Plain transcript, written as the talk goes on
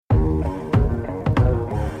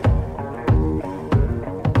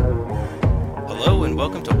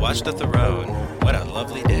welcome to Watch the Throne. What a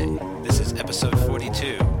lovely day. This is episode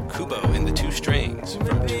 42, Kubo and the Two Strings,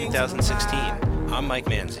 from 2016. I'm Mike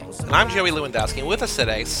Manzi. And I'm Joey Lewandowski, and with us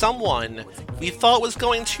today, someone we thought was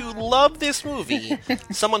going to love this movie,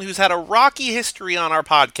 someone who's had a rocky history on our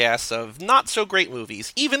podcast of not-so-great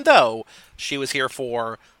movies, even though she was here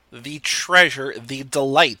for the treasure, the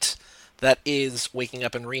delight that is Waking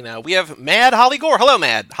Up in Reno. We have Mad Holly Gore. Hello,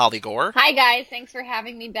 Mad Holly Gore. Hi, guys. Thanks for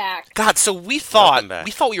having me back. God, so we thought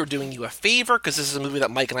we were doing you a favor, because this is a movie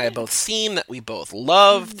that Mike and I have both seen, that we both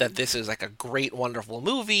love, that this is like a great, wonderful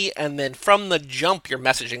movie, and then from the jump, you're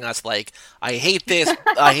messaging us like, I hate this,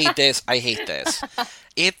 I hate this, I hate this.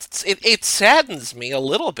 It saddens me a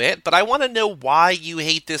little bit, but I want to know why you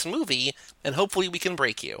hate this movie, and hopefully we can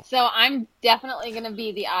break you. So I'm definitely going to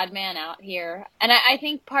be the odd man out here. And I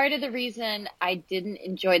think part of the reason I didn't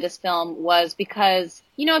enjoy this film was because,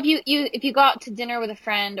 you know, if you go out to dinner with a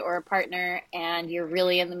friend or a partner and you're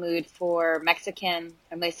really in the mood for Mexican,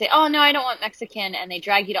 and they say, oh, no, I don't want Mexican, and they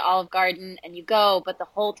drag you to Olive Garden and you go, but the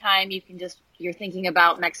whole time you're thinking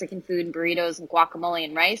about Mexican food and burritos and guacamole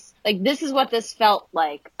and rice. Like, this is what this felt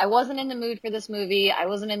like. I wasn't in the mood for this movie. I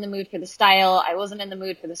wasn't in the mood for the style. I wasn't in the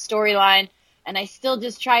mood for the storyline. And I still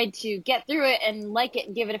just tried to get through it and like it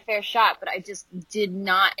and give it a fair shot, but I just did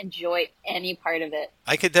not enjoy any part of it.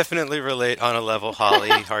 I could definitely relate on a level, Holly,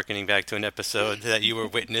 hearkening back to an episode that you were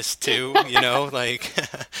witness to, you know, like,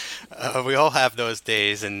 we all have those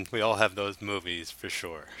days and we all have those movies for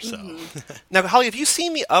sure, so. Mm-hmm. Now, Holly, have you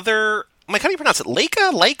seen the other... Mike, how do you pronounce it?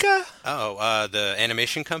 Laika? Oh, the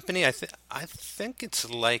animation company? I think it's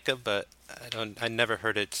Laika, but I never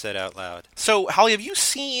heard it said out loud. So, Holly, have you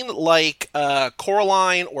seen, like,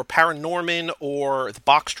 Coraline or Paranorman or the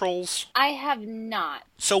Box Trolls? I have not.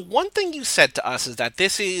 So, one thing you said to us is that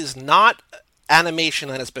this is not animation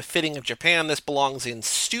that is befitting of Japan. This belongs in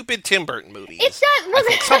stupid Tim Burton movies. It's not... I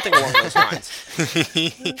think something along those lines.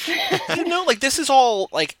 You know, like, this is all,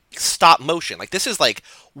 like, stop motion. Like, this is, like,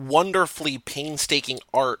 wonderfully painstaking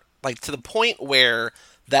art, like, to the point where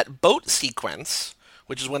that boat sequence,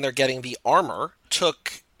 which is when they're getting the armor,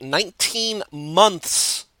 took 19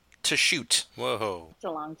 months to shoot. Whoa. It's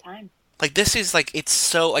a long time. Like, this is, like, it's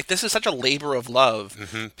so, like, this is such a labor of love.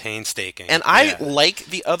 Mm-hmm. Painstaking. And I like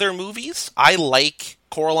the other movies. I like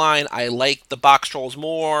Coraline. I like the Box Trolls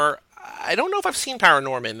more. I don't know if I've seen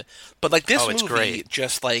Paranorman, but, like, this movie great.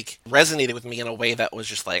 just, like, resonated with me in a way that was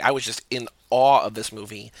just, like, I was just in awe of this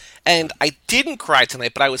movie. And I didn't cry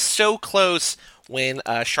tonight, but I was so close when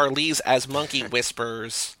Charlize as Monkey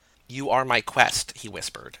whispers, "You are my quest," he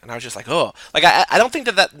whispered. And I was just like, oh. Like, I don't think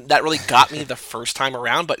that really got me the first time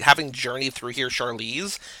around, but having journeyed through here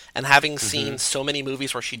Charlize, and having seen so many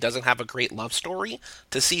movies where she doesn't have a great love story,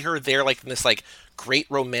 to see her there, like, in this, like, great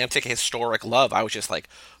romantic historic love, I was just like,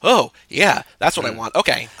 oh, yeah, that's what I want.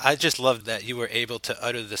 Okay. I just loved that you were able to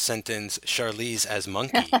utter the sentence, Charlize as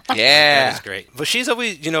Monkey. Yeah. That was great. But she's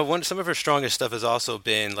always, you know, some of her strongest stuff has also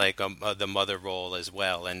been, like, the mother role as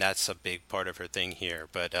well, and that's a big part of her thing here.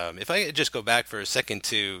 But if I could just go back for a second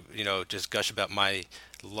to, you know, just gush about my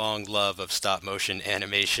long love of stop motion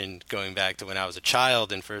animation going back to when I was a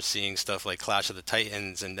child and first seeing stuff like Clash of the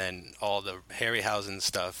Titans and then all the Harryhausen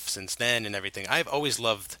stuff since then and everything. I've always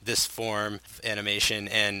loved this form of animation,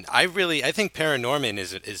 and I think Paranorman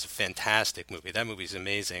is a fantastic movie. That movie's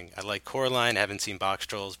amazing. I like Coraline. I haven't seen Box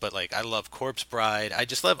Trolls, but like I love Corpse Bride. I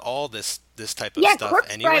just love all this type of stuff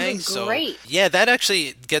Corpse anyway. Bride is great. Yeah, that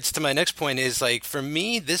actually gets to my next point is like for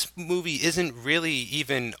me this movie isn't really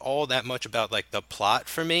even all that much about like the plot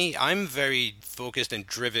for me. I'm very focused and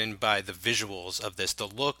driven by the visuals of this, the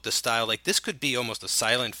look, the style. Like this could be almost a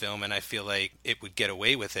silent film and I feel like it would get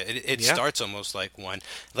away with it. It starts almost like one.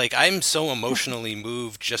 Like I'm so emotionally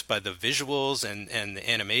moved just by the visuals and the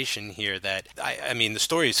animation here that I mean the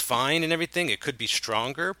story is fine and everything. It could be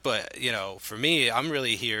stronger, but you know, for me I'm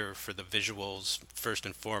really here for the visuals first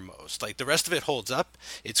and foremost. Like the rest of it holds up.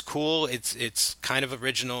 It's cool. It's kind of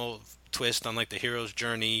original twist on like the hero's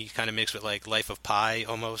journey, kind of mixed with like Life of Pi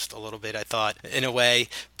almost a little bit, I thought, in a way.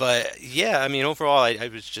 But yeah, I mean overall I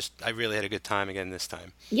really had a good time again this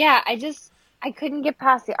time. Yeah, I couldn't get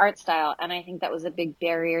past the art style, and I think that was a big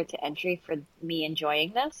barrier to entry for me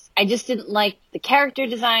enjoying this. I just didn't like the character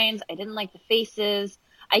designs. I didn't like the faces.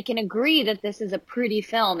 I can agree that this is a pretty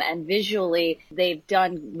film and visually they've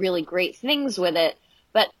done really great things with it.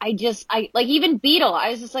 But I like even Beetle,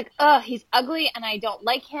 I was just like, ugh, he's ugly and I don't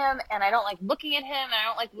like him and I don't like looking at him and I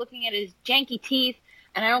don't like looking at his janky teeth.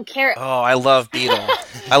 and I don't care. Oh, I love Beetle.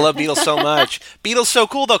 I love Beetle so much. Beetle's so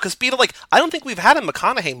cool though, because Beetle, like, I don't think we've had a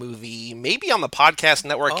McConaughey movie, maybe on the podcast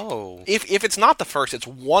network. Oh. If it's not the first, it's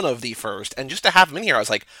one of the first. And just to have him in here, I was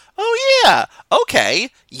like, oh yeah, okay,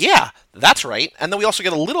 yeah, that's right. And then we also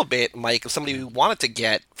get a little bit, Mike, of somebody we wanted to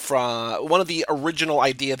get from one of the original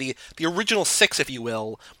idea, the original six, if you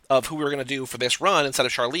will, of who we were going to do for this run instead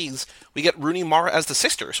of Charlize. We get Rooney Mara as the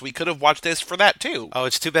sister, so we could have watched this for that too. Oh,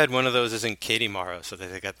 it's too bad one of those isn't Katie Mara, so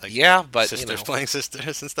they got like Yeah, but sisters playing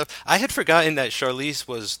sisters and stuff. I had forgotten that Charlize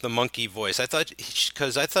was the monkey voice. I thought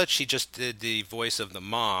because I thought she just did the voice of the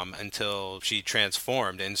mom until she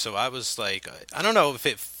transformed, and so I was like, I don't know if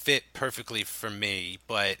it fit perfectly for me,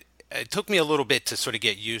 but it took me a little bit to sort of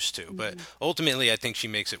get used to, but ultimately I think she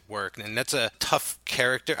makes it work. And that's a tough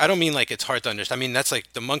character. I don't mean like it's hard to understand. I mean, that's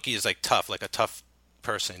like the monkey is like tough, like a tough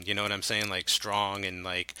person. You know what I'm saying? Like strong and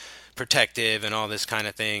like protective and all this kind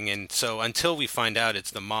of thing. And so until we find out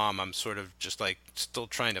it's the mom, I'm sort of just like still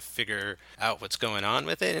trying to figure out what's going on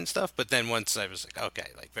with it and stuff. But then once I was like,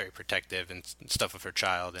 okay, like very protective and stuff of her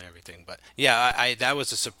child and everything. But yeah, I that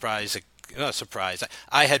was a surprise. Not a surprise.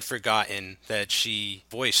 I had forgotten that she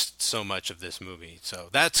voiced so much of this movie. So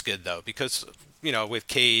that's good though, because you know, with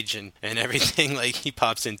Cage and everything, like he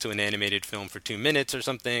pops into an animated film for 2 minutes or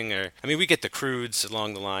something. Or I mean, we get the Croods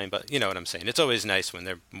along the line, but you know what I'm saying. It's always nice when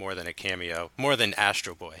they're more than a cameo, more than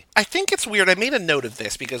Astro Boy. I think it's weird. I made a note of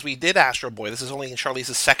this because we did Astro Boy. This is only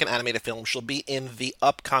Charlize's second animated film. She'll be in the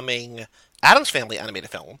upcoming Addams Family animated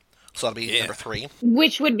film. So that'll be number 3.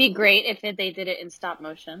 Which would be great if they did it in stop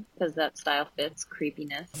motion, because that style fits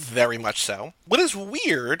creepiness. Very much so. What is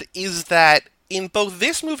weird is that in both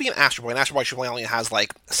this movie and Astro Boy, she only has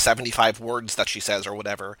like 75 words that she says or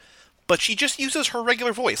whatever, but she just uses her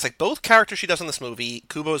regular voice. Like both characters she does in this movie,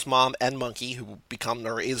 Kubo's mom and Monkey, who become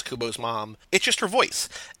or is Kubo's mom, it's just her voice.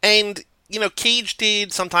 And, you know, Cage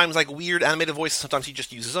did sometimes like weird animated voices, sometimes he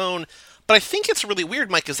just uses his own. But I think it's really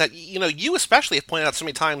weird, Mike, is that, you know, you especially have pointed out so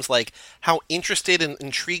many times, like, how interested and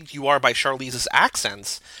intrigued you are by Charlize's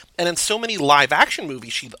accents. And in so many live-action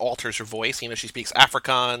movies, she alters her voice. You know, she speaks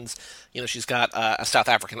Afrikaans. You know, she's got a South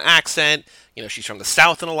African accent. You know, she's from the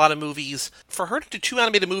South in a lot of movies. For her to do 2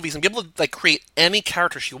 animated movies and be able to, like, create any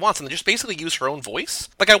character she wants and just basically use her own voice,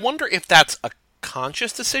 like, I wonder if that's a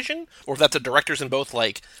conscious decision, or if that's the directors in both,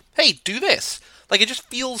 like, hey, do this. Like, it just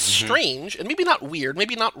feels strange, and maybe not weird,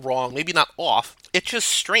 maybe not wrong, maybe not off. It's just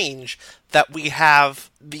strange that we have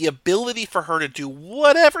the ability for her to do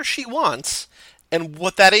whatever she wants, and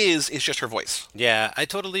what that is just her voice. Yeah, I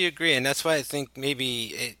totally agree, and that's why I think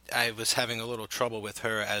maybe I was having a little trouble with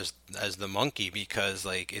her as the monkey, because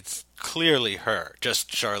like it's clearly her,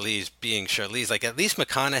 just Charlize being Charlize. Like at least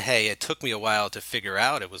McConaughey, it took me a while to figure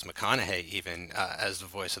out it was McConaughey even as the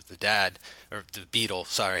voice of the dad, or the Beetle,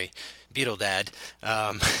 sorry. Beetle dad.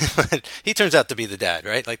 But he turns out to be the dad,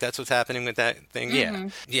 right? Like that's what's happening with that thing. Mm-hmm.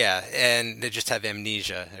 Yeah, and they just have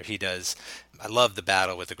amnesia, or he does. I love the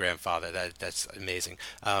battle with the grandfather. That's amazing.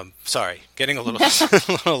 Sorry, getting a little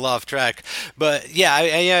a little off track, but yeah,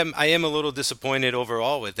 I am a little disappointed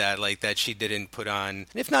overall with that. Like that she didn't put on,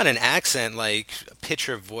 if not an accent, like pitch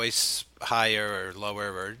her voice higher or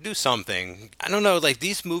lower or do something. I don't know. Like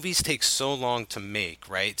these movies take so long to make,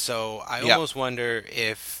 right? So I almost wonder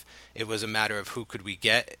if it was a matter of who could we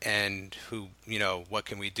get and who, you know, what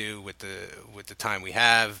can we do with the time we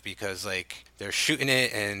have, because like they're shooting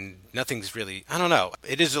it and nothing's really, I don't know.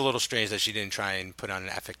 It is a little strange that she didn't try and put on an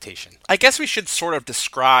affectation. I guess we should sort of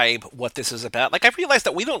describe what this is about. Like, I realized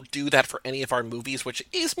that we don't do that for any of our movies, which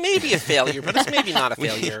is maybe a failure, but it's maybe not a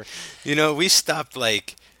failure. You know, we stopped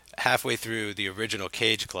like halfway through the original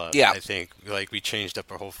Cage Club. Yeah. I think like we changed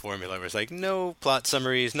up our whole formula. It was like no plot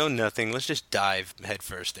summaries, no nothing. Let's just dive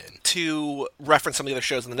headfirst in. To reference some of the other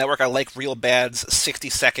shows on the network, I like Real Bad's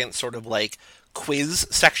 60-second sort of like quiz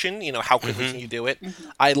section. You know, how quickly can you do it?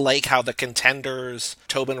 I like how the Contenders,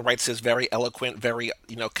 Tobin writes his very eloquent, very,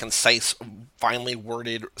 you know, concise, finely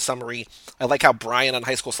worded summary. I like how Brian on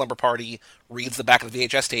High School Slumber Party reads the back of the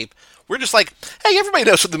VHS tape. We're just like, hey, everybody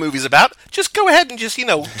knows what the movie's about. Just go ahead and just, you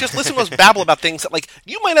know, just listen to us babble about things that, like,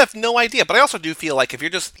 you might have no idea. But I also do feel like if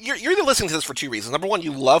you're either listening to this for 2 reasons. Number one,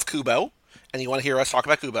 you love Kubo, and you want to hear us talk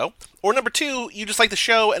about Kubo. Or number two, you just like the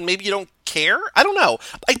show, and maybe you don't care? I don't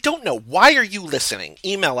know. Why are you listening?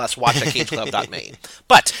 Email us, watch@cageclub.me.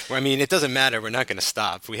 But, well, I mean, it doesn't matter. We're not going to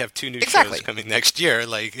stop. We have 2 new Exactly. shows coming next year.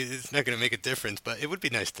 Like, it's not going to make a difference, but it would be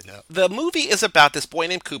nice to know. the movie is about this boy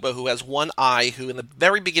named Kubo who has one eye, who in the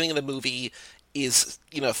very beginning of the movie is,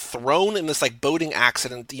 thrown in this like boating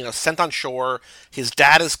accident, sent on shore. His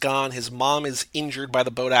dad is gone. His mom is injured by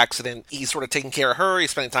the boat accident. He's sort of taking care of her.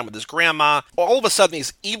 He's spending time with his grandma. All of a sudden,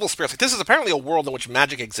 these evil spirits, like this is apparently a world in which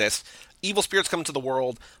magic exists. Evil spirits come into the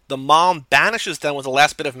world. The mom banishes them with the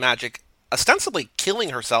last bit of magic, ostensibly killing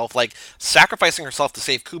herself, like sacrificing herself to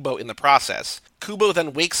save Kubo in the process. Kubo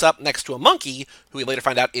then wakes up next to a monkey, who we later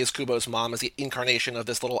find out is Kubo's mom, as the incarnation of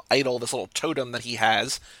this little idol, this little totem that he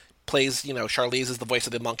has. Plays, Charlize is the voice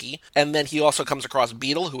of the monkey. And then he also comes across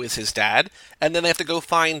Beetle, who is his dad. And then they have to go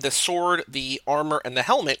find the sword, the armor, and the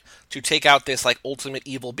helmet to take out this, like, ultimate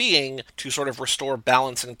evil being to sort of restore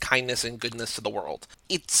balance and kindness and goodness to the world.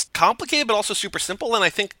 It's complicated, but also super simple. And I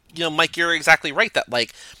think, Mike, you're exactly right that,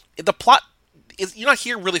 like, the plot is, you're not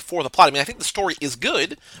here really for the plot. I mean, I think the story is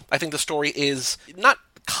good. I think the story is not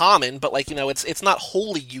common, but like, it's not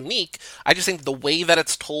wholly unique. I just think the way that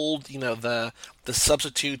it's told, the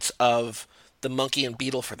substitutes of the monkey and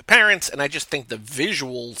Beetle for the parents, and I just think the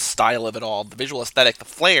visual style of it all, the visual aesthetic, the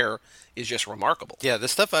flair is just remarkable. Yeah, the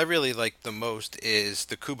stuff I really like the most is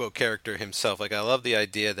the Kubo character himself. Like, I love the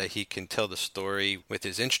idea that he can tell the story with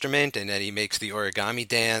his instrument, and that he makes the origami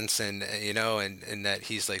dance, and and that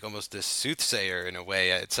he's like almost a soothsayer in a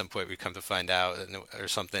way. At some point, we come to find out, or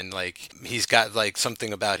something, like he's got like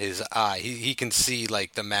something about his eye. He can see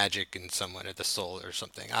like the magic in someone, or the soul, or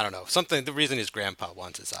something. I don't know, something. The reason his grandpa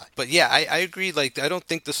wants his eye. But yeah, I agree. Like, I don't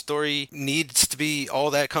think the story needs to be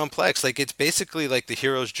all that complex. Like, it's basically like the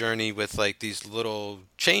hero's journey with like these little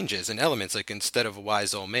changes and elements. Like, instead of a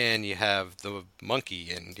wise old man, you have the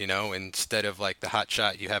monkey, and instead of like the hot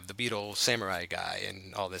shot, you have the Beetle samurai guy,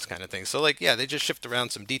 and all this kind of thing. So like, yeah, they just shift around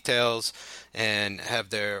some details and have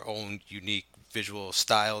their own unique visual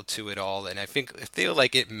style to it all, and I feel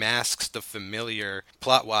like it masks the familiar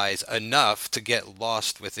plot-wise enough to get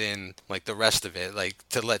lost within like the rest of it, like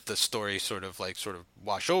to let the story sort of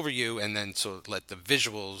wash over you, and then so let the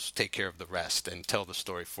visuals take care of the rest and tell the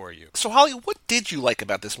story for you. So Holly, what did you like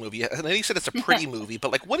about this movie? I know you said it's a pretty movie,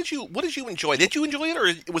 but like, what did you enjoy? Did you enjoy it,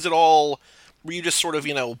 or was it all? Were you just sort of,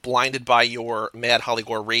 blinded by your Mad Holly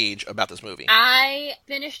Gore rage about this movie? I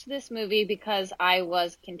finished this movie because I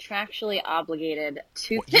was contractually obligated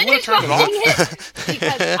to finish watching it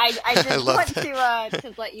because I didn't want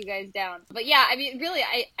to let you guys down. But yeah, I mean, really,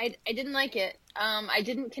 I didn't like it. I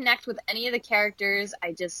didn't connect with any of the characters.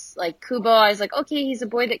 I just, like, Kubo, I was like, okay, he's a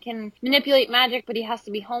boy that can manipulate magic, but he has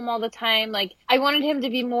to be home all the time. Like, I wanted him to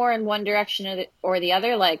be more in one direction or the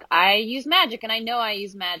other. Like, I use magic, and I know I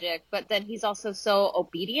use magic, but then he's also so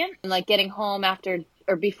obedient, and, like, getting home after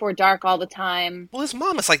or before dark all the time. Well, his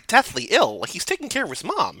mom is, like, deathly ill. Like, he's taking care of his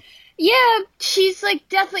mom. Yeah, she's, like,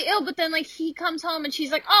 deathly ill, but then, like, he comes home, and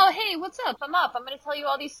she's like, oh, hey, what's up? I'm up. I'm going to tell you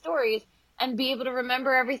all these stories. And be able to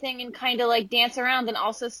remember everything and kind of like dance around and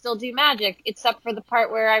also still do magic, except for the part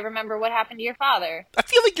where I remember what happened to your father. I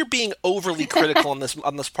feel like you're being overly critical on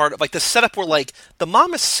this part of like the setup where like the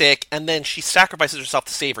mom is sick and then she sacrifices herself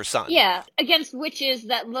to save her son. Yeah, against witches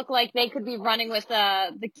that look like they could be running with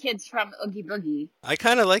the kids from Oogie Boogie. I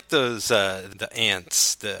kind of like those the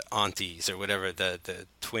aunts, the aunties, or whatever, the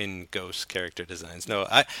twin ghost character designs. No,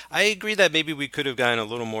 I agree that maybe we could have gotten a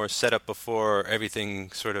little more setup before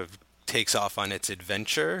everything sort of takes off on its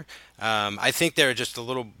adventure. I think they're just a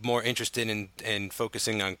little more interested in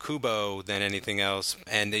focusing on Kubo than anything else,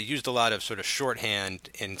 and they used a lot of sort of shorthand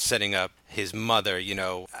in setting up his mother.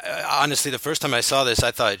 Honestly, the first time I saw this,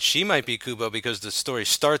 I thought she might be Kubo because the story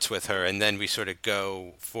starts with her, and then we sort of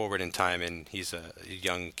go forward in time, and he's a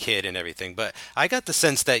young kid and everything. But I got the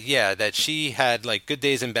sense that, yeah, that she had like good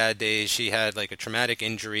days and bad days. She had like a traumatic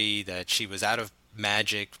injury, that she was out of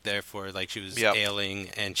magic, therefore like she was ailing,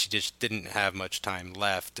 and she just didn't have much time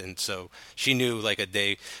left, and so she knew like a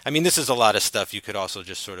day. I mean, this is a lot of stuff you could also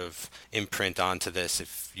just sort of imprint onto this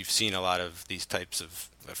if you've seen a lot of these types of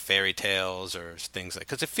fairy tales or things, like,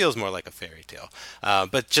 because it feels more like a fairy tale,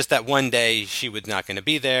 but just that one day she was not going to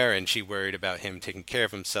be there, and she worried about him taking care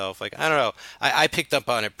of himself. Like, I don't know, I picked up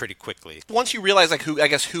on it pretty quickly. Once you realize like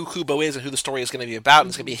who Kubo is and who the story is going to be about, and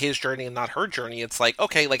it's going to be his journey and not her journey, it's like,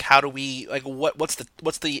 okay, like how do we, like, what's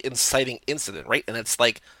the inciting incident, right? And it's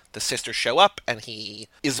like the sisters show up and he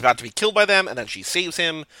is about to be killed by them, and then she saves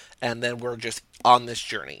him, and then we're just on this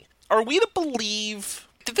journey. Are we to believe,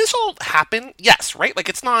 did this all happen? Yes, right? Like,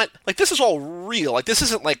 it's not, like, this is all real. Like, this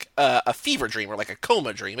isn't, like, a fever dream or, like, a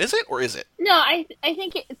coma dream, is it? Or is it? No, I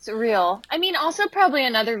think it's real. I mean, also probably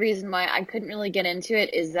another reason why I couldn't really get into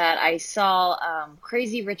it is that I saw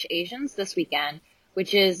Crazy Rich Asians this weekend,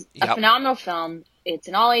 which is a phenomenal film. It's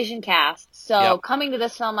an all-Asian cast. So coming to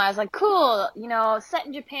this film, I was like, cool, set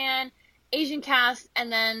in Japan. Asian cast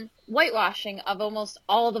and then whitewashing of almost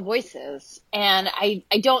all the voices. And I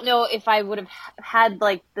don't know if I would have had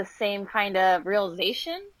like the same kind of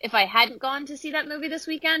realization if I hadn't gone to see that movie this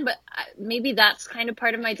weekend, but maybe that's kind of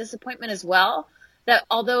part of my disappointment as well. That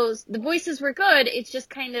although the voices were good, it's just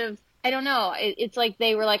kind of, I don't know. It's like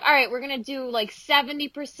they were like, all right, we're going to do like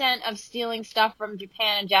 70% of stealing stuff from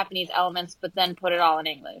Japan and Japanese elements, but then put it all in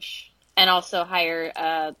English. And also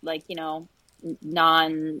hire, like, you know,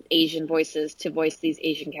 non-Asian voices to voice these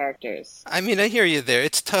Asian characters. I mean, I hear you there.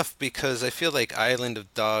 It's tough because I feel like Island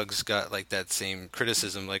of Dogs got like that same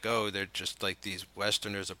criticism, like, oh, they're just like these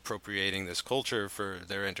Westerners appropriating this culture for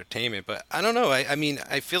their entertainment. But I don't know. I mean,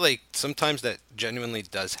 I feel like sometimes that genuinely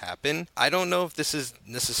does happen. I don't know if this is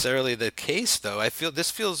necessarily the case, though. I feel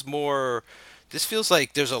this feels more. This feels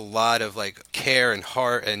like there's a lot of like care and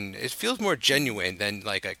heart, and it feels more genuine than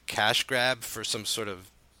like a cash grab for some sort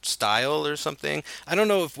of style or something. I don't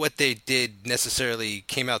know if what they did necessarily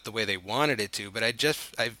came out the way they wanted it to, but I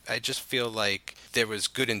just feel like there was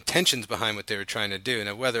good intentions behind what they were trying to do.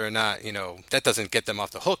 Now, whether or not, you know, that doesn't get them off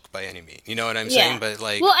the hook by any means. You know what I'm saying? But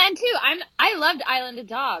like, well, and too, I loved Island of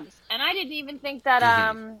Dogs, and I didn't even think that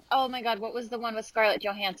oh my God, what was the one with Scarlett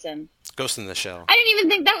Johansson? Ghost in the Shell. I didn't even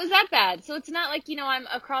think that was that bad. So it's not like, you know, I'm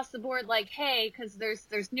across the board like, hey, because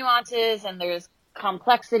there's nuances and there's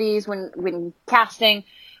complexities when casting.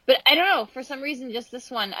 But I don't know, for some reason, just this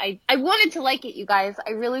one, I wanted to like it, you guys. I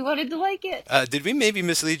really wanted to like it. Did we maybe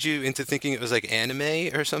mislead you into thinking it was like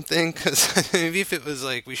anime or something? Because maybe if it was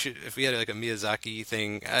like if we had like a Miyazaki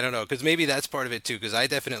thing, I don't know. Because maybe that's part of it too. Because I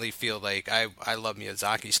definitely feel like I love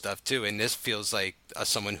Miyazaki stuff too, and this feels like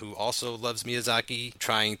someone who also loves Miyazaki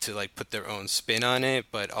trying to like put their own spin on it,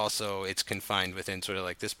 but also it's confined within sort of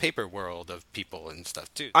like this paper world of people and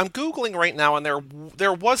stuff too. I'm Googling right now, and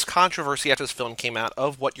there was controversy after this film came out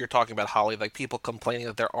of what you're talking about, Holly, like people complaining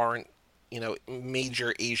that there aren't, you know,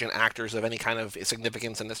 major Asian actors of any kind of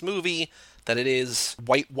significance in this movie, that it is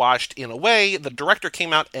whitewashed in a way. The director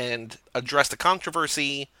came out and addressed the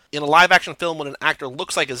controversy. In a live-action film, when an actor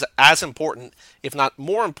looks like is as important, if not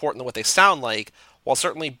more important than what they sound like, while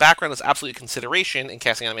certainly background is absolutely a consideration in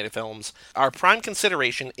casting animated films, our prime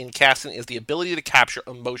consideration in casting is the ability to capture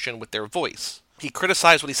emotion with their voice. He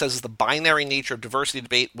criticized what he says is the binary nature of diversity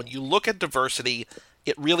debate. When you look at diversity,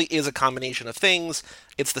 it really is a combination of things.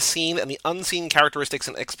 It's the seen and the unseen characteristics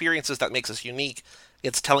and experiences that makes us unique.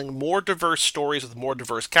 It's telling more diverse stories with more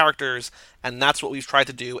diverse characters, and that's what we've tried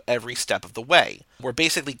to do every step of the way. We're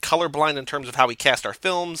basically colorblind in terms of how we cast our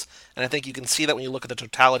films, and I think you can see that when you look at the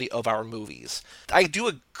totality of our movies. I do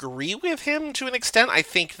agree with him to an extent. I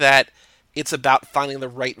think that it's about finding the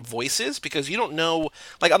right voices, because you don't know,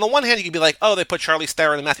 like, on the one hand, you could be like, oh, they put Charlize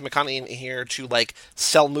Theron and Matthew McConaughey in here to, like,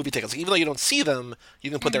 sell movie tickets. Even though you don't see them, you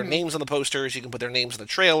can put their names on the posters, you can put their names in the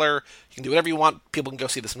trailer, you can do whatever you want, people can go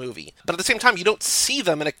see this movie. But at the same time, you don't see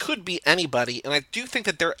them, and it could be anybody, and I do think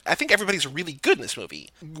that I think everybody's really good in this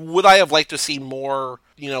movie. Would I have liked to see more,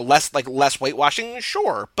 you know, less whitewashing?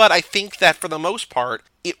 Sure. But I think that for the most part,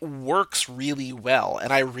 it works really well,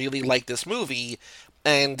 and I really like this movie.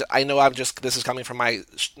 And I know this is coming from my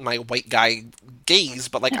white guy gaze,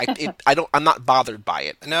 but like I'm not bothered by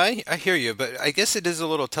it. No, I hear you, but I guess it is a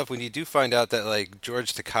little tough when you do find out that like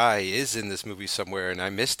George Takei is in this movie somewhere, and I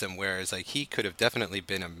missed him. Whereas like he could have definitely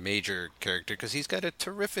been a major character because he's got a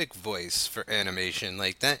terrific voice for animation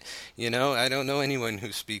like that. You know, I don't know anyone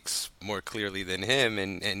who speaks more clearly than him,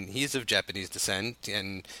 and he's of Japanese descent,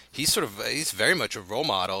 and he's very much a role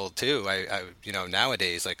model too. I you know,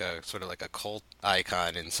 nowadays like a sort of like a cult icon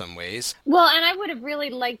in some ways. Well, and I would have really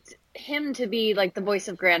liked him to be like the voice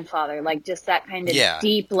of grandfather, like just that kind of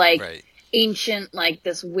deep, like ancient, like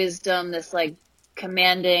this wisdom, this like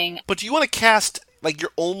commanding. But do you want to cast like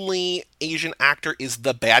your only Asian actor is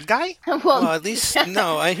the bad guy? Well, at least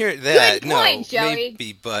no, I hear that. Good point, Joey.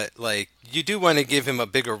 Maybe, but like you do want to give him a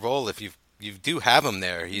bigger role if you do have him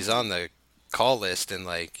there. He's on the call list, and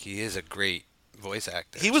like he is a great voice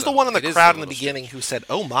actor. He was the one in the crowd in the beginning who said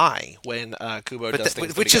 "Oh my" when Kubo does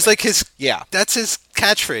things. Which is like his that's his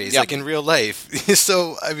catchphrase, like in real life.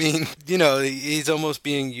 So I mean, you know, he's almost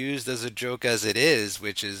being used as a joke as it is,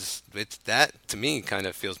 which that to me kind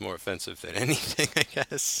of feels more offensive than anything, I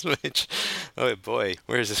guess. Which, oh boy,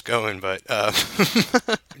 where is this going? But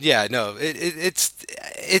yeah, no,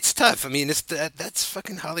 it's tough. I mean, that's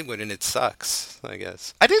fucking Hollywood, and it sucks, I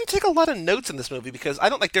guess. I didn't take a lot of notes in this movie because I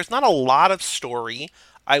don't there's not a lot of story.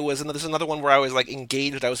 this is another one where I was like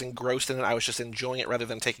engaged, I was engrossed in it, I was just enjoying it rather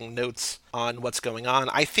than taking notes on what's going on.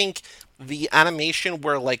 I think the animation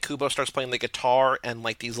where like Kubo starts playing the guitar and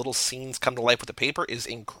like these little scenes come to life with the paper is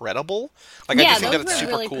incredible. Like I Yeah, just think that those it's were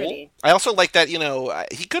super really cool. pretty. I also like that,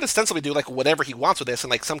 he could ostensibly do like whatever he wants with this,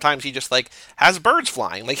 and like sometimes he just like has birds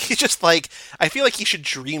flying. Like he's just like, I feel like he should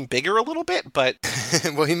dream bigger a little bit, but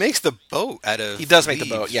Well, he makes the boat out of he does make the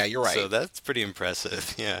leaves, boat. Yeah, you're right. So that's pretty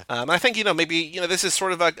impressive. Yeah. I think maybe this is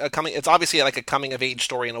sort of a coming. It's obviously like a coming of age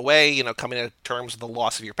story in a way. Coming to terms with the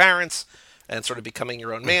loss of your parents and sort of becoming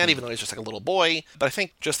your own man, even though he's just like a little boy. But I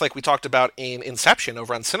think just like we talked about in Inception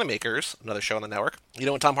over on Cinemakers, another show on the network.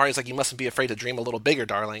 When Tom Hardy's like, "You mustn't be afraid to dream a little bigger,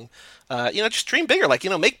 darling." Just dream bigger. Like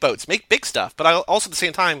make boats, make big stuff. But I also at the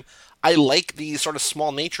same time, I like the sort of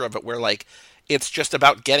small nature of it, where like it's just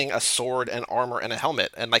about getting a sword and armor and a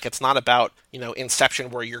helmet, and like it's not about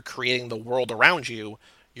Inception where you're creating the world around you.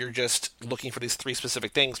 You're just looking for these three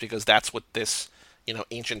specific things because that's what this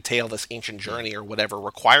ancient tale, this ancient journey or whatever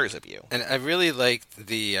requires of you. And I really liked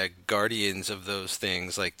the guardians of those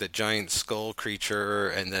things, like the giant skull creature,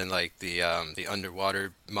 and then like the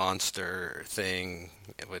underwater monster thing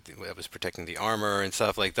that was protecting the armor and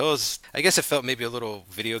stuff. Like those, I guess it felt maybe a little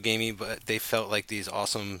video gamey, but they felt like these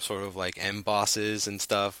awesome sort of like M bosses and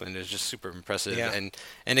stuff, and it was just super impressive. Yeah.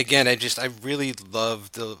 And again, I really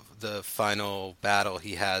loved the final battle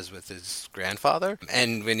he has with his grandfather,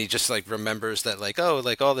 and when he just like remembers that like, oh,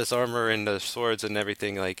 like all this armor and the swords and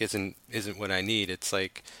everything like isn't what I need. It's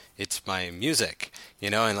like it's my music,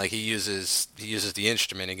 and like he uses the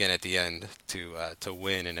instrument again at the end to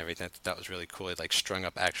win and everything. That was really cool. He like strung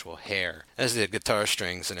up actual hair as the guitar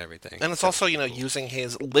strings and everything. And it's also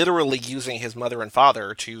cool. literally using his mother and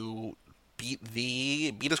father to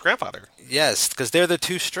beat his grandfather. Yes, because they're the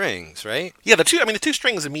two strings, right? Yeah, the two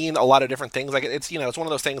strings mean a lot of different things. Like it's it's one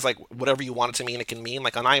of those things like whatever you want it to mean, it can mean.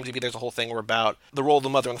 Like on IMDb, there's a whole thing where about the role of the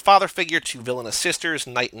mother and the father figure, two villainous sisters,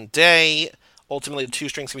 night and day. Ultimately, the two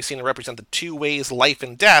strings can be seen to represent the two ways, life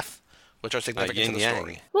and death, which are significant to the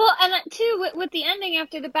story. Well, and too, with the ending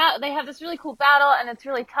after the battle, they have this really cool battle, and it's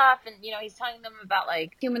really tough, and, he's telling them about,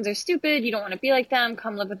 like, humans are stupid, you don't want to be like them,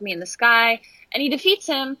 come live with me in the sky, and he defeats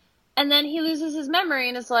him, and then he loses his memory,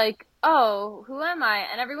 and is like, oh, who am I?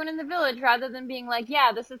 And everyone in the village, rather than being like,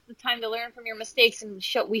 yeah, this is the time to learn from your mistakes and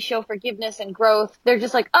we show forgiveness and growth, they're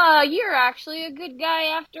just like, oh, you're actually a good guy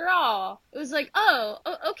after all. It was like, oh,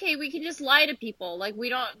 okay, we can just lie to people. Like, you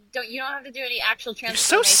don't have to do any actual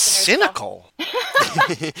transformation. You're so cynical.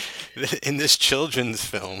 In this children's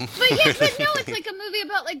film. But no, it's like a movie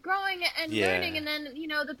about like growing and learning, and then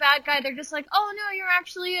the bad guy, they're just like, oh no, you're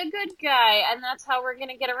actually a good guy, and that's how we're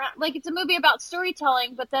gonna get around. Like, it's a movie about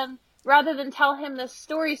storytelling, but then rather than tell him this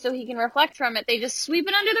story so he can reflect from it, they just sweep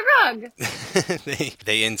it under the rug.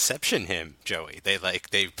 They inception him, Joey.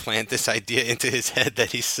 They plant this idea into his head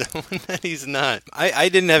that he's someone that he's not. I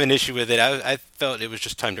didn't have an issue with it. I felt it was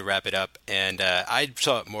just time to wrap it up, and I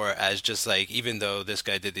saw it more as just like, even though this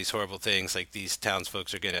guy did these horrible things, like these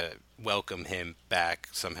townsfolk are gonna welcome him back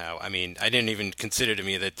somehow. I mean, I didn't even consider to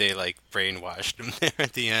me that they like brainwashed him there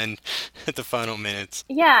at the end, at the final minutes.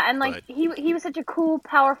 Yeah, and like he was such a cool,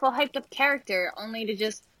 powerful, hyped up character, only to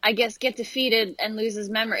just, I guess, get defeated and lose his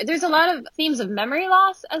memory. There's a lot of themes of memory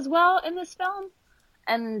loss as well in this film,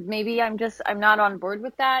 and maybe I'm not on board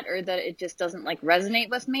with that, or that it just doesn't like resonate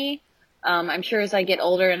with me. I'm sure as I get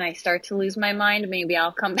older and I start to lose my mind, maybe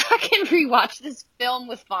I'll come back and rewatch this film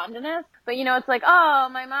with fondness. But, it's like, oh,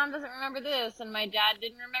 my mom doesn't remember this, and my dad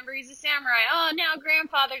didn't remember he's a samurai. Oh, now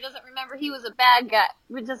grandfather doesn't remember he was a bad guy.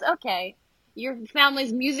 Which is, okay, your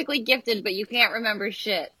family's musically gifted, but you can't remember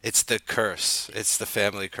shit. It's the curse. It's the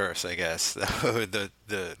family curse, I guess.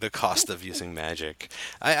 the cost of using magic.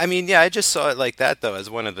 I mean, yeah, I just saw it like that, though,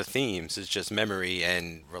 as one of the themes. It's just memory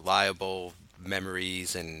and reliable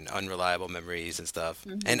memories and unreliable memories and stuff.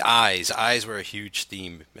 Mm-hmm. And eyes were a huge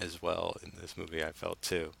theme as well in this movie, I felt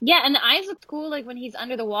too. Yeah, and the eyes looked cool, like when he's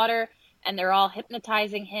under the water and they're all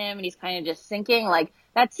hypnotizing him and he's kind of just sinking. Like,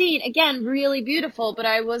 that scene, again, really beautiful, but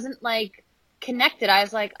I wasn't like connected. I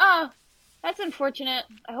was like, oh, that's unfortunate.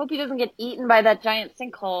 I hope he doesn't get eaten by that giant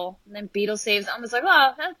sinkhole. And then Beetle saves him. I was like,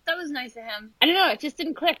 wow, that was nice of him. I don't know, it just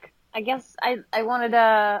didn't click. I guess I wanted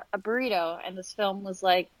a burrito, and this film was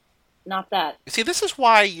like, not that. See, this is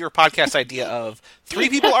why your podcast idea of three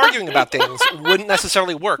people arguing about things wouldn't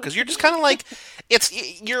necessarily work, because you're just kind of like,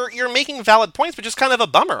 you're making valid points, but just kind of a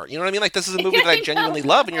bummer. You know what I mean? Like, this is a movie that I genuinely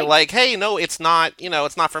love, and you're like, hey, no, it's not.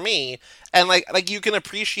 It's not for me. And like you can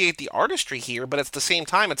appreciate the artistry here, but at the same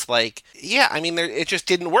time, it's like, yeah, I mean, it just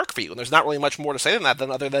didn't work for you, and there's not really much more to say than that,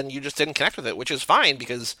 other than you just didn't connect with it, which is fine,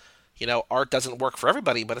 because art doesn't work for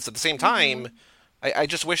everybody, but it's at the same time. Mm-hmm. I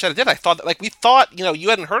just wish that it did. I thought, we thought, you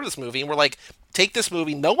hadn't heard of this movie, and we're like, take this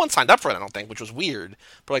movie. No one signed up for it, I don't think, which was weird.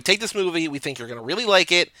 But like, take this movie. We think you're going to really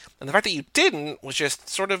like it. And the fact that you didn't was just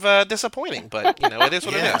sort of disappointing. But, it is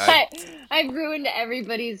what it is. I've ruined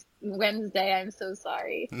everybody's Wednesday. I'm so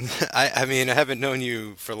sorry. I mean, I haven't known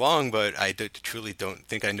you for long, but I truly don't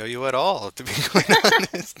think I know you at all, to be quite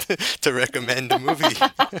honest, to recommend a movie.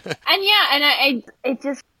 And it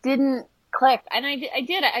just didn't click. And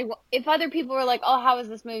if other people were like, oh, how is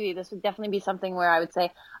this movie? This would definitely be something where I would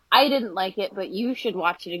say, I didn't like it, but you should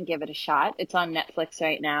watch it and give it a shot. It's on Netflix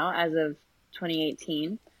right now as of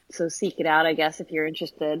 2018. So seek it out, I guess, if you're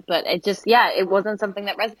interested. But it wasn't something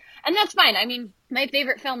that resonated. And that's fine. I mean, my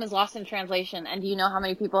favorite film is Lost in Translation. And do you know how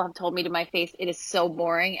many people have told me to my face it is so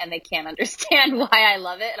boring and they can't understand why I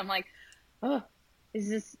love it? And I'm like, oh,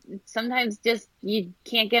 sometimes just you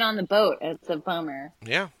can't get on the boat. It's a bummer.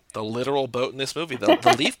 Yeah, the literal boat in this movie,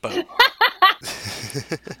 the leaf boat.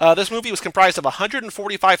 This movie was comprised of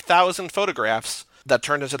 145,000 photographs that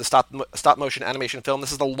turned into the stop motion animation film.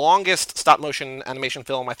 This is the longest stop motion animation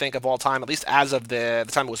film, I think, of all time, at least as of the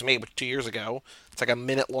time it was made, which 2 years ago. It's like a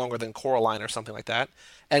minute longer than Coraline or something like that.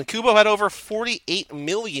 And Kubo had over 48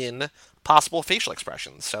 million possible facial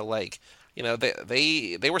expressions. So,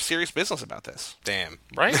 they were serious business about this. Damn.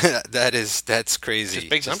 Right? That's crazy. Just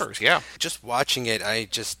big numbers, yeah. Just watching it,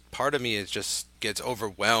 part of me gets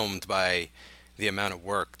overwhelmed by the amount of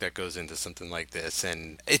work that goes into something like this,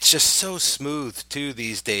 and it's just so smooth too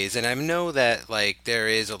these days. And I know that there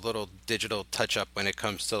is a little digital touch up when it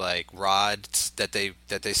comes to rods that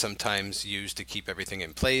they sometimes use to keep everything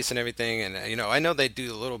in place and everything, and I know they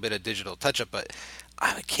do a little bit of digital touch up, but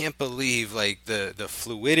I can't believe the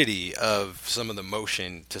fluidity of some of the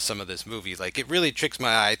motion to some of this movie. It really tricks my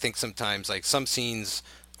eye. I think sometimes some scenes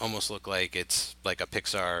almost look like it's like a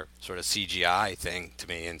Pixar sort of CGI thing to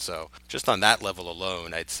me. And so just on that level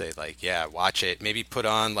alone, I'd say watch it. Maybe put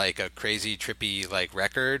on a crazy trippy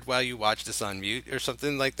record while you watch this on mute or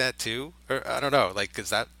something like that too. Or I don't know, because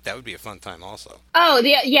that would be a fun time also. Oh,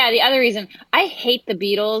 the other reason. I hate the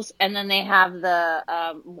Beatles, and then they have the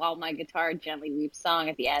While My Guitar Gently Weeps song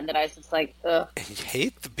at the end that I was just like, ugh. You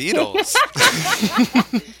hate the Beatles.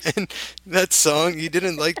 And that song, you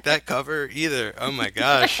didn't like that cover either. Oh my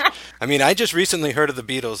gosh. I mean, I just recently heard of the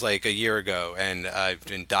Beatles a year ago, and I've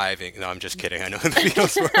been diving. No, I'm just kidding. I know who the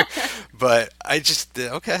Beatles were. But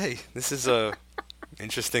okay, this is a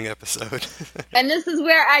interesting episode. And this is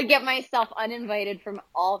where I get myself uninvited from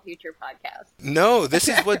all future podcasts. No, this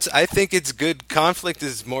is I think it's good. Conflict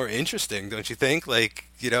is more interesting, don't you think? We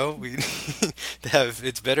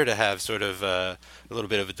it's better to have sort of a little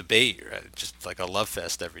bit of a debate, right? Just like a love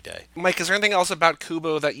fest every day. Mike, is there anything else about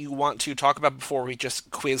Kubo that you want to talk about before we just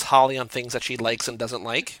quiz Holly on things that she likes and doesn't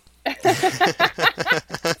like?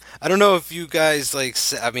 I don't know if you guys I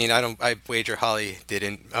wager Holly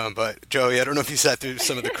didn't, but Joey, I don't know if you sat through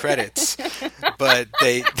some of the credits, but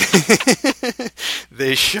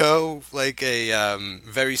they show a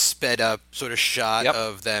very sped up sort of shot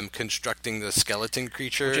of them constructing the skeleton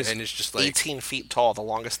creature, and it's just 18 feet tall, the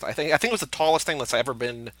longest. I think it was the tallest thing that's ever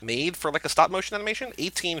been made for a stop motion animation.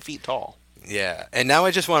 18 feet tall. Yeah, and now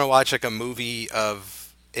I just want to watch a movie of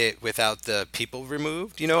it without the people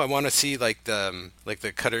removed. I want to see the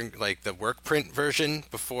cutting, the work print version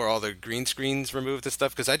before all the green screens removed and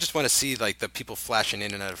stuff, because I just want to see the people flashing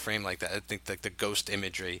in and out of frame like that. I think the ghost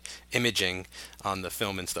imaging on the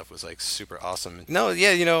film and stuff was super awesome. No,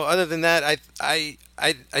 yeah, other than that, I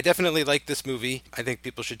definitely like this movie. I think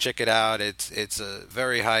people should check it out. It's a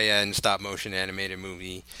very high end stop motion animated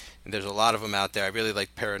movie. And there's a lot of them out there. I really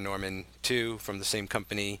like Paranorman 2 from the same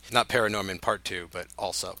company. Not Paranorman Part 2, but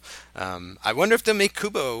also. I wonder if they'll make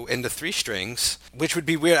Kubo in the 3 strings, which would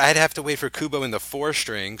be weird. I'd have to wait for Kubo in the 4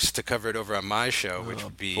 strings to cover it over on my show, which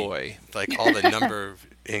would be all the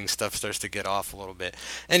numbering stuff starts to get off a little bit.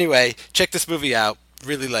 Anyway, check this movie out.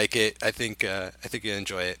 Really like it. I think you'll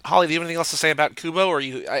enjoy it. Holly, do you have anything else to say about Kubo? Or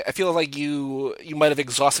I feel like you might have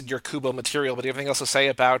exhausted your Kubo material, but do you have anything else to say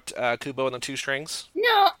about Kubo and the 2 strings?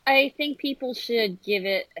 No, I think people should give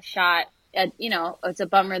it a shot. It's a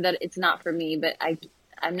bummer that it's not for me, but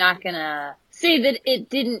I'm not gonna say that it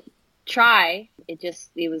didn't try.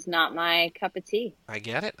 It was not my cup of tea. I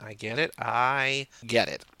get it.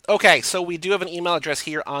 Okay, so we do have an email address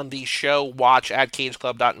here on the show,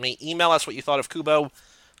 watch@cageclub.me. Email us what you thought of Kubo.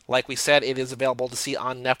 Like we said, it is available to see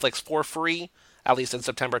on Netflix for free, at least in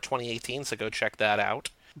September 2018, so go check that out.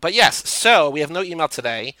 But yes, so we have no email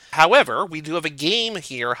today. However, we do have a game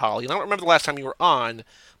here, Holly. I don't remember the last time you were on,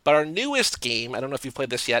 But our newest game, I don't know if you've played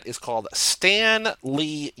this yet, is called Stan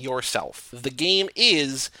Lee Yourself. The game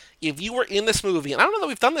is, if you were in this movie, and I don't know that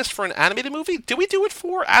we've done this for an animated movie. Did we do it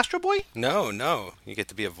for Astro Boy? No, no. You get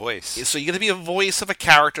to be a voice. So you get to be a voice of a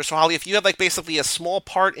character. So Holly, if you had like basically a small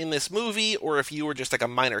part in this movie, or if you were just like a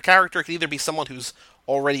minor character, it could either be someone who's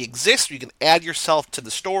already exists, or you can add yourself to the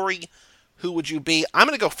story. Who would you be? I'm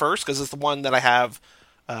going to go first because it's the one that I have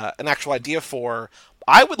an actual idea for.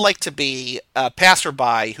 I would like to be a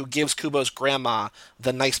passerby who gives Kubo's grandma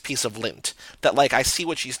the nice piece of lint. That, like, I see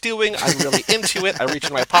what she's doing, I'm really into it, I reach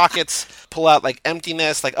in my pockets, pull out, like,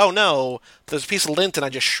 emptiness, like, oh no, there's a piece of lint, and I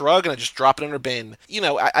just shrug, and I just drop it in her bin. You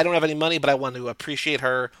know, I don't have any money, but I want to appreciate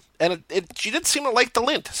her. And she did seem to like the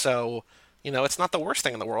lint, so, you know, it's not the worst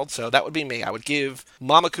thing in the world, so that would be me. I would give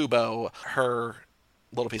Mama Kubo her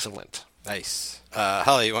little piece of lint. Nice.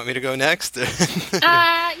 Holly, you want me to go next?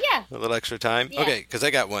 Yeah. A little extra time? Yeah. Okay, because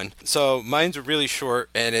I got one. So mine's really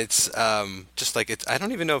short, and it's just like, I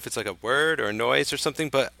don't even know if it's like a word or a noise or something,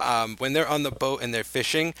 but when they're on the boat and they're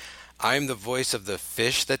fishing, I'm the voice of the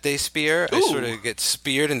fish that they spear. Ooh. I sort of get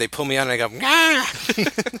speared, and they pull me out, and I go, ah!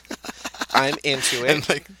 I'm into it. And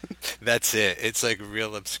like, that's it. It's like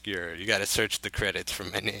real obscure. You got to search the credits for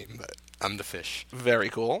my name, but I'm the fish. Very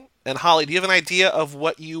cool. And Holly, do you have an idea of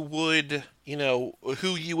what you would, you know, who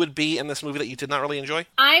you would be in this movie that you did not really enjoy?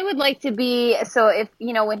 I would like to be, so if,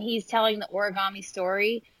 you know, when he's telling the origami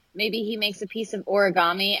story, maybe he makes a piece of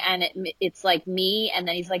origami and it's like me, and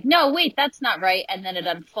then he's like, no, wait, that's not right. And then it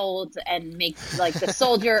unfolds and makes like the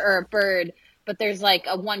soldier or a bird. But there's like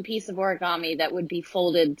a one piece of origami that would be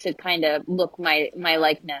folded to kind of look my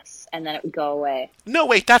likeness, and then it would go away. No,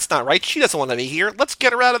 wait, that's not right. She doesn't want to be here. Let's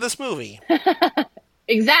get her out of this movie.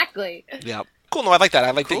 Exactly. Yeah. Cool. No, I like that.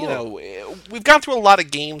 I like that, you know, we've gone through a lot of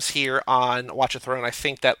games here on Watch a Throne. I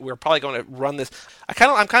think that we're probably going to run this.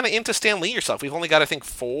 I'm kind of into Stan Lee Yourself. We've only got, I think,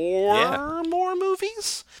 4 more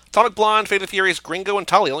movies. Atomic Blonde, Fate of the Furious, Gringo, and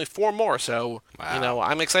Tully. Only 4 more. So, Wow. you know,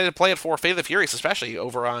 I'm excited to play it for Fate of the Furious, especially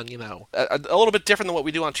over on, you know, a little bit different than what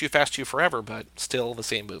we do on Too Fast, Too Forever, but still the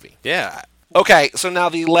same movie. Yeah. Okay, so now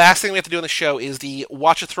the last thing we have to do on the show is the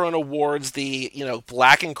Watch a Throne Awards, the, you know,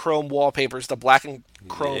 black and chrome wallpapers, the black and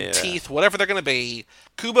chrome teeth, whatever they're going to be.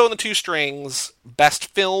 Kubo and the Two Strings, best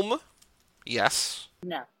film, yes.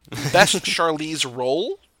 No. Best Charlize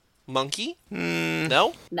role, Monkey,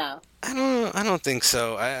 no. No. I don't think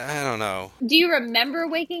so. I don't know. Do you remember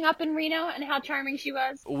waking up in Reno and how charming she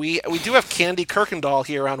was? We do have Candy Kirkendall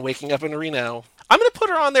here on Waking Up in Reno. I'm going to put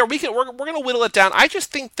her on there. We're going to whittle it down. I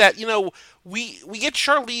just think that, you know, we get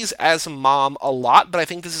Charlize as mom a lot, but I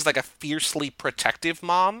think this is like a fiercely protective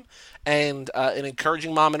mom and an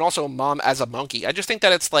encouraging mom, and also a mom as a monkey. I just think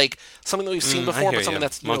that it's like something that we've seen before, but something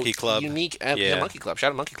that's Monkey Club. unique. Yeah, Monkey Club. Shout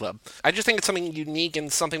out Monkey Club. I just think it's something unique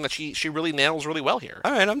and something that she really nails really well here.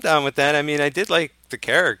 All right, I'm down with that. I mean, I did like the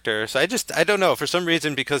character, so I don't know, for some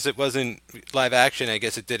reason, because it wasn't live action, I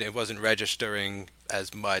guess it wasn't registering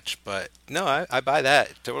as much, but no, I buy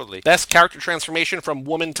that totally. Best character transformation from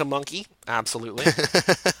woman to monkey, absolutely.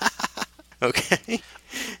 Okay.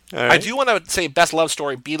 All right. I do want to say best love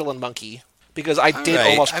story, Beetle and Monkey, because I did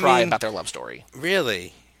almost cry about their love story.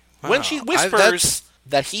 Really? Wow. When she whispers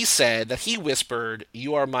that he whispered,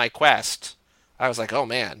 "You are my quest," I was like, oh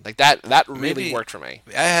man, like that really worked for me.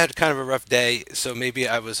 I had kind of a rough day, so maybe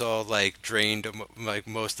I was all like drained of like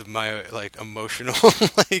most of my like emotional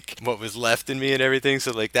like what was left in me and everything,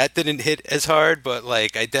 so like that didn't hit as hard, but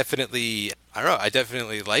like I definitely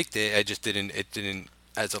liked it. It didn't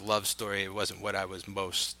as a love story, it wasn't what I was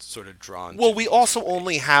most sort of drawn to. Well, we also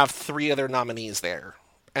only have 3 other nominees there.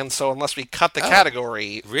 And so unless we cut the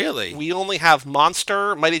category, really, we only have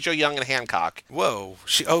Monster, Mighty Joe Young, and Hancock. Whoa.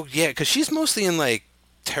 Because she's mostly in like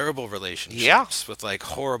terrible relationships with like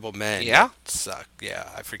horrible men. Yeah. That suck. Yeah,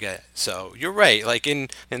 I forget. So you're right. Like in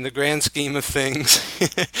the grand scheme of things,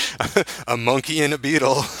 a monkey and a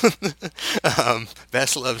beetle.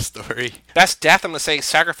 Best love story. Best death, I'm going to say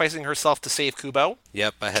sacrificing herself to save Kubo.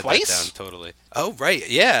 Yep, I had Twice? that down totally. Oh, right.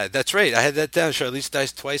 Yeah, that's right. I had that down. Charlize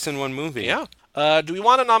dies twice in one movie. Yeah. Do we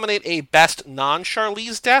want to nominate a best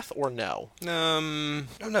non-Charlize death or no? I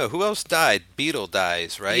don't know. Who else died? Beetle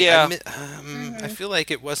dies, right? Yeah. I feel like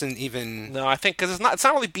it wasn't even... No, I think because it's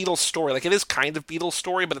not really Beetle's story. Like, it is kind of Beetle's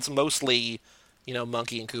story, but it's mostly, you know,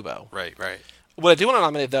 Monkey and Kubo. Right. What I do want to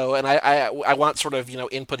nominate, though, and I want sort of, you know,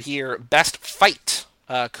 input here, best fight.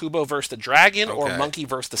 Kubo versus the dragon or Monkey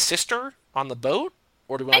versus the sister on the boat?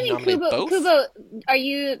 Or do we want to nominate both? Kubo, are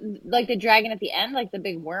you like the dragon at the end, like the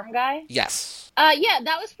big worm guy? Yes. Yeah,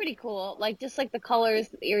 that was pretty cool. Like, just like the colors,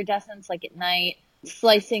 the iridescence, like at night,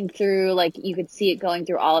 slicing through, like you could see it going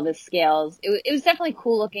through all of his scales. It was definitely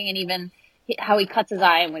cool looking, and even how he cuts his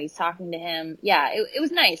eye and when he's talking to him. Yeah, it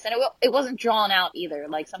was nice. And it wasn't drawn out either.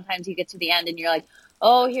 Like sometimes you get to the end and you're like,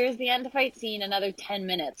 oh, here's the end fight scene, another 10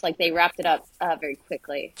 minutes. Like they wrapped it up very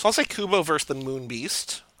quickly. So I'll say Kubo versus the Moon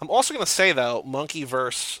Beast. I'm also going to say, though, Monkey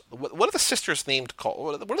versus... What are the sisters named called?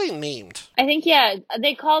 What are they named? I think, yeah,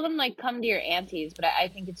 they call them like come to your aunties, but I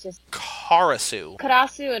think it's just Karasu.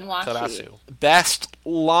 Karasu and Washi. Karasu. Best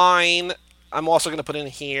line... I'm also going to put in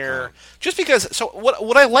here just because. So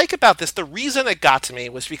what I like about this, the reason it got to me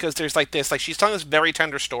was because there's like this, like she's telling this very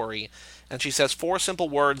tender story, and she says 4 simple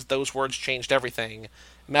words. Those words changed everything.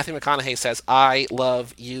 Matthew McConaughey says, "I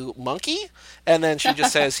love you, monkey," and then she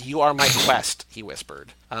just says, "You are my quest," he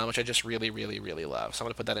whispered, which I just really, really, really love. So I'm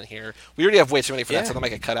going to put that in here. We already have way too many for that, so that might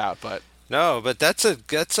get cut out. But no, but that's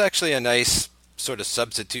actually a nice sort of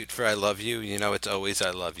substitute for I love you. You know, it's always I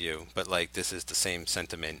love you, but like this is the same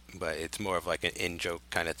sentiment, but it's more of like an in-joke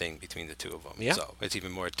kind of thing between the two of them. Yeah. So it's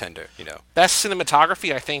even more tender, you know. Best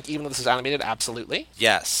cinematography, I think, even though this is animated, absolutely.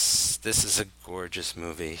 Yes, this is a gorgeous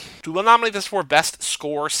movie. Do we nominate this for best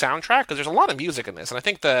score soundtrack? Because there's a lot of music in this, and I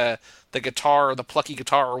think the guitar, the plucky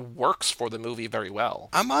guitar, works for the movie very well.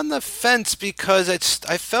 I'm on the fence because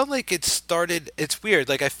I felt like it started. It's weird.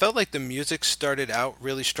 Like I felt like the music started out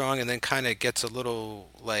really strong and then kind of gets a little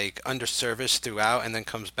like underserviced throughout and then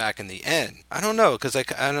comes back in the end. I don't know because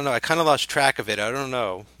I don't know. I kind of lost track of it. I don't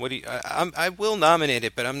know. What do you? I will nominate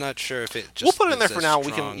it, but I'm not sure if it just. We'll put it in there for now.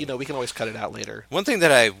 Strong. We can always cut it out later. One thing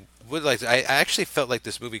that I would like. I actually felt like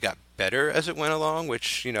this movie got better as it went along,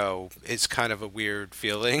 which is kind of a weird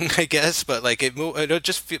feeling, I guess. But like it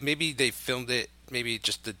just maybe they filmed it. Maybe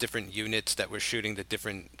just the different units that were shooting the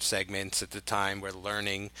different segments at the time were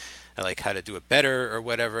learning like how to do it better or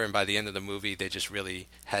whatever. And by the end of the movie, they just really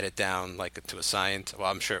had it down like to a science. Well,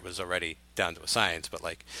 I'm sure it was already down to a science, but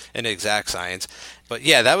like an exact science. But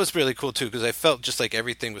yeah, that was really cool too because I felt just like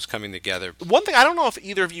everything was coming together. One thing I don't know if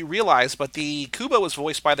either of you realize, but the Kubo was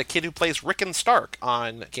voiced by the kid who plays Rickon Stark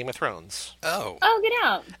on Game of Thrones. Oh, get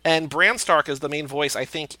out! And Bran Stark is the main voice, I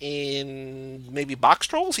think, in maybe Box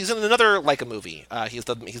Trolls. He's in another Leica movie. He's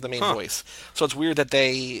the main voice. So it's weird that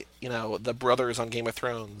they, the brothers on Game of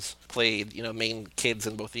Thrones played, main kids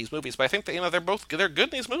in both these movies. But I think that, they're good in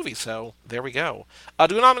these movies. So there we go.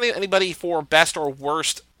 Do we nominate anybody for best or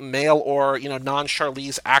worst male or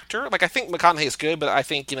non-Charlize actor? Like I think McConaughey is good, but I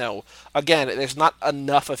think again there's not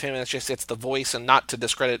enough of him. It's the voice, and not to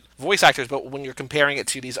discredit voice actors, but when you're comparing it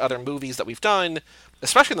to these other movies that we've done,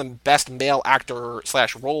 especially in the best male actor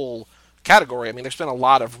 / role category, I mean there's been a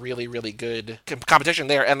lot of really, really good competition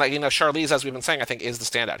there, and Charlize, as we've been saying, I think is the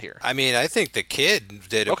standout here. I mean I think the kid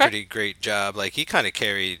did a pretty great job. Like he kind of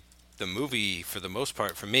carried the movie for the most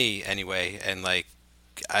part for me anyway, and like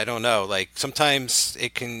I don't know, like sometimes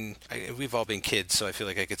it can, we've all been kids, so I feel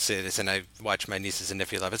like I could say this, and I watch my nieces and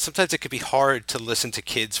nephews a lot, but sometimes it could be hard to listen to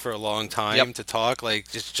kids for a long time to talk,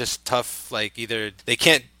 like it's just tough, like either they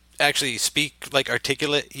can't actually speak, like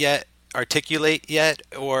articulate yet,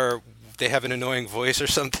 or they have an annoying voice or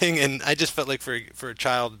something, and I just felt like for a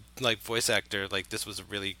child, like voice actor, like this was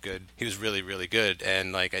really good, he was really, really good,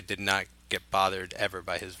 and like I did not get bothered ever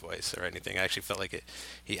by his voice or anything. I actually felt like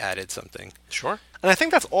he added something. Sure. And I think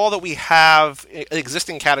that's all that we have in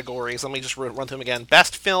existing categories. Let me just run through them again.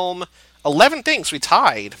 Best film, 11 things. We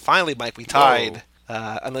tied. Finally, Mike, we tied.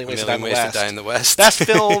 A Million Ways to Die in the West. Best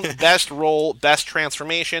film, best role, best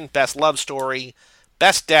transformation, best love story,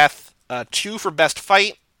 best death, 2 for best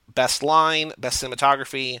fight, best line, best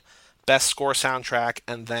cinematography, best score soundtrack,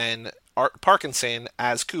 and then Art Parkinson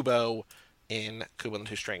as Kubo in Kubo and the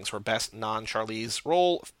Two Strings for best non-Charlize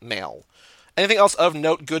role, male. Anything else of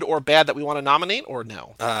note, good or bad, that we want to nominate, or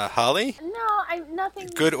no? Holly? No, nothing.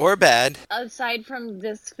 Good or bad? Aside from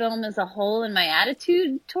this film as a whole and my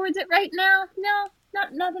attitude towards it right now, no,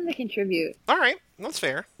 nothing to contribute. All right, that's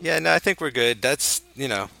fair. Yeah, no, I think we're good. That's,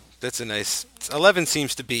 that's a nice... 11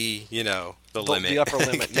 seems to be, the limit. The upper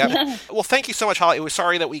limit, yep. Well, thank you so much, Holly. We're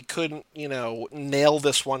sorry that we couldn't, nail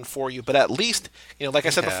this one for you, but at least, like I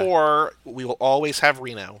said before, we will always have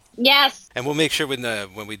Reno. Yes! And we'll make sure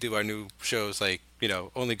when we do our new shows, like,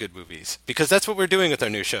 only good movies. Because that's what we're doing with our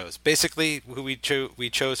new shows. Basically, we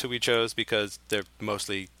chose who we chose because they're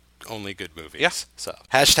mostly only good movies. Yes. So,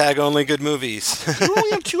 hashtag only good movies. You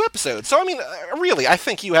only have 2 episodes. So, I mean, really, I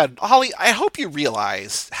think you had... Holly, I hope you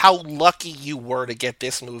realize how lucky you were to get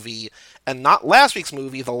this movie and not last week's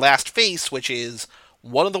movie, The Last Face, which is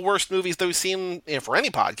one of the worst movies that we've seen for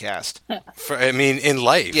any podcast. In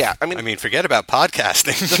life. Yeah. Forget about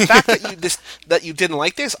podcasting. The fact that you didn't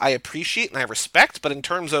like this, I appreciate and I respect, but in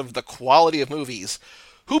terms of the quality of movies...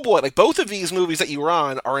 Boy, like both of these movies that you were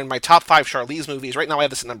on are in my top 5 Charlize movies. Right now I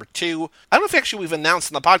have this at number 2. I don't know if actually we've announced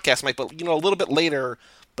in the podcast, Mike, but a little bit later,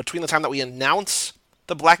 between the time that we announce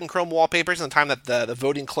the black and chrome wallpapers and the time that the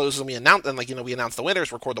voting closes and we announce the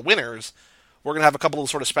winners, record the winners, we're going to have a couple of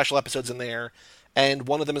sort of special episodes in there. And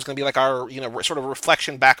one of them is going to be like our, sort of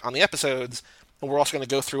reflection back on the episodes. And we're also going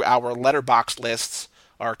to go through our letterbox lists,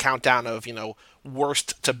 our countdown of,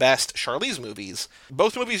 worst to best Charlize movies.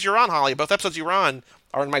 Both movies you're on, Holly, both episodes you're on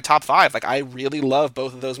are in my top 5. Like, I really love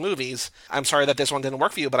both of those movies. I'm sorry that this one didn't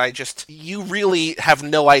work for you, but you really have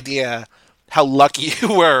no idea how lucky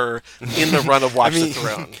you were in the run of Watch the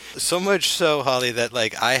Throne. So much so, Holly, that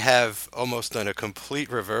I have almost done a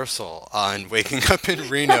complete reversal on Waking Up in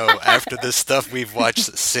Reno after the stuff we've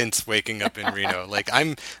watched since Waking Up in Reno.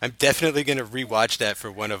 I'm definitely going to rewatch that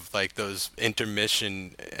for one of those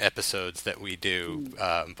intermission episodes that we do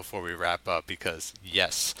before we wrap up, because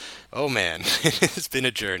yes, oh man, it's been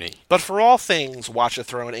a journey. But for all things Watch the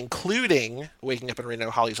Throne, including Waking Up in Reno,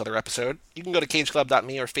 Holly's other episode, you can go to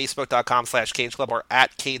cageclub.me or facebook.com/Cage Club or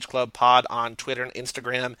at Cage Club Pod on Twitter and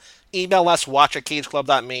Instagram. Email us,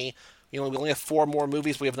 watch@cageclub.me. We only have 4 more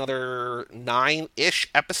movies. We have another 9-ish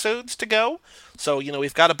episodes to go. So,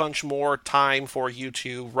 we've got a bunch more time for you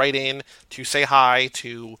to write in, to say hi,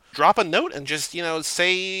 to drop a note, and just,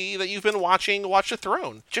 say that you've been watching Watch the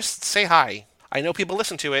Throne. Just say hi. I know people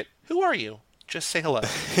listen to it. Who are you? Just say hello.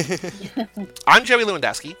 I'm Joey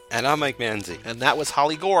Lewandowski. And I'm Mike Manzi. And that was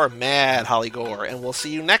Holly Gore, Mad Holly Gore. And we'll see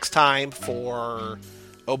you next time for...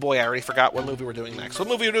 Oh boy, I already forgot what movie we're doing next. What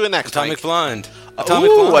movie are we doing next, Atomic Mike? Blonde.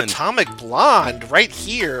 Atomic Blonde, right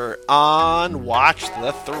here on Watch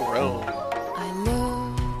the Throne. I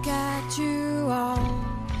look at you all,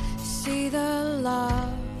 see the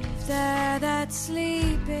love there that's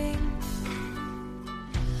sleeping,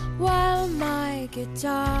 while my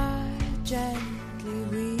guitar gently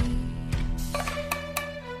weeps.